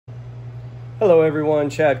Hello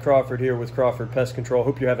everyone, Chad Crawford here with Crawford Pest Control.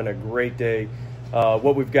 Hope you're having a great day.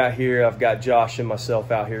 What we've got here, I've got Josh and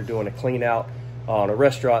myself out here doing a clean out on a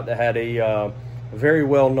restaurant that had a very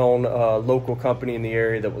well-known local company in the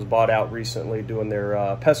area that was bought out recently doing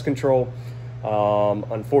their pest control.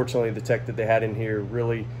 Unfortunately, the tech that they had in here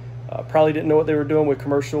really probably didn't know what they were doing with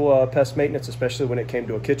commercial pest maintenance, especially when it came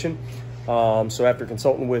to a kitchen. So after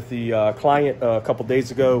consulting with the client a couple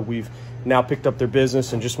days ago, we've now picked up their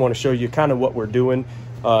business and just want to show you kind of what we're doing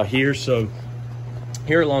here. So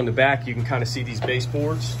here along the back, you can kind of see these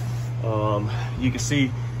baseboards. You can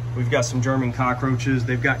see we've got some German cockroaches.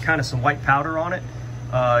 They've got kind of some white powder on it.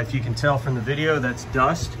 If you can tell from the video, that's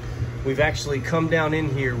dust. We've actually come down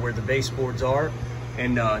in here where the baseboards are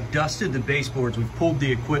and dusted the baseboards. We've pulled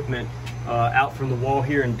the equipment out from the wall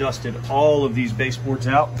here and dusted all of these baseboards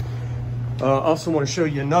out. Also want to show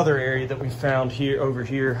you another area that we found here over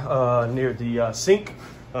here near the sink.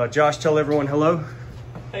 Josh, tell everyone hello.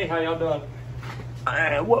 Hey, how y'all doing?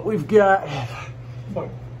 What we've got,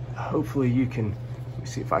 hopefully you can, let me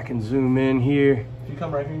see if I can zoom in here. If you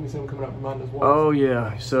come right here, you can see them coming up behind us. Oh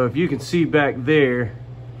yeah, so if you can see back there,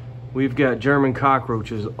 we've got German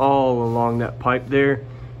cockroaches all along that pipe there,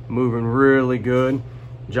 moving really good.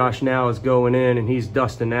 Josh now is going in and he's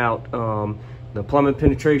dusting out the plumbing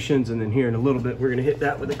penetrations, and then here in a little bit we're going to hit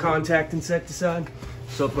that with a contact insecticide.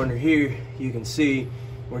 So up under here you can see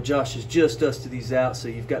where Josh has just dusted these out, so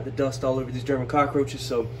you've got the dust all over these German cockroaches.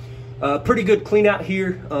 So pretty good clean out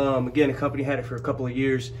here. Again, a company had it for a couple of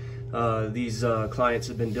years. These clients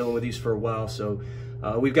have been dealing with these for a while, so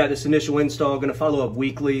we've got this initial install, going to follow up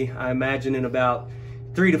weekly. I imagine in about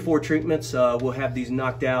 3 to 4 treatments we'll have these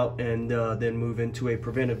knocked out and then move into a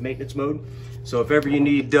preventive maintenance mode. So if ever you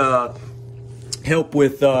need help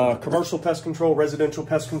with commercial pest control, residential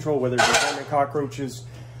pest control, whether it's German cockroaches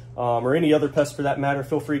or any other pest for that matter,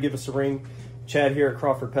 feel free to give us a ring. Chad here at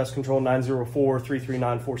Crawford Pest Control,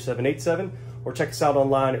 904-339-4787, or check us out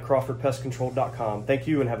online at crawfordpestcontrol.com. Thank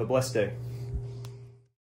you and have a blessed day.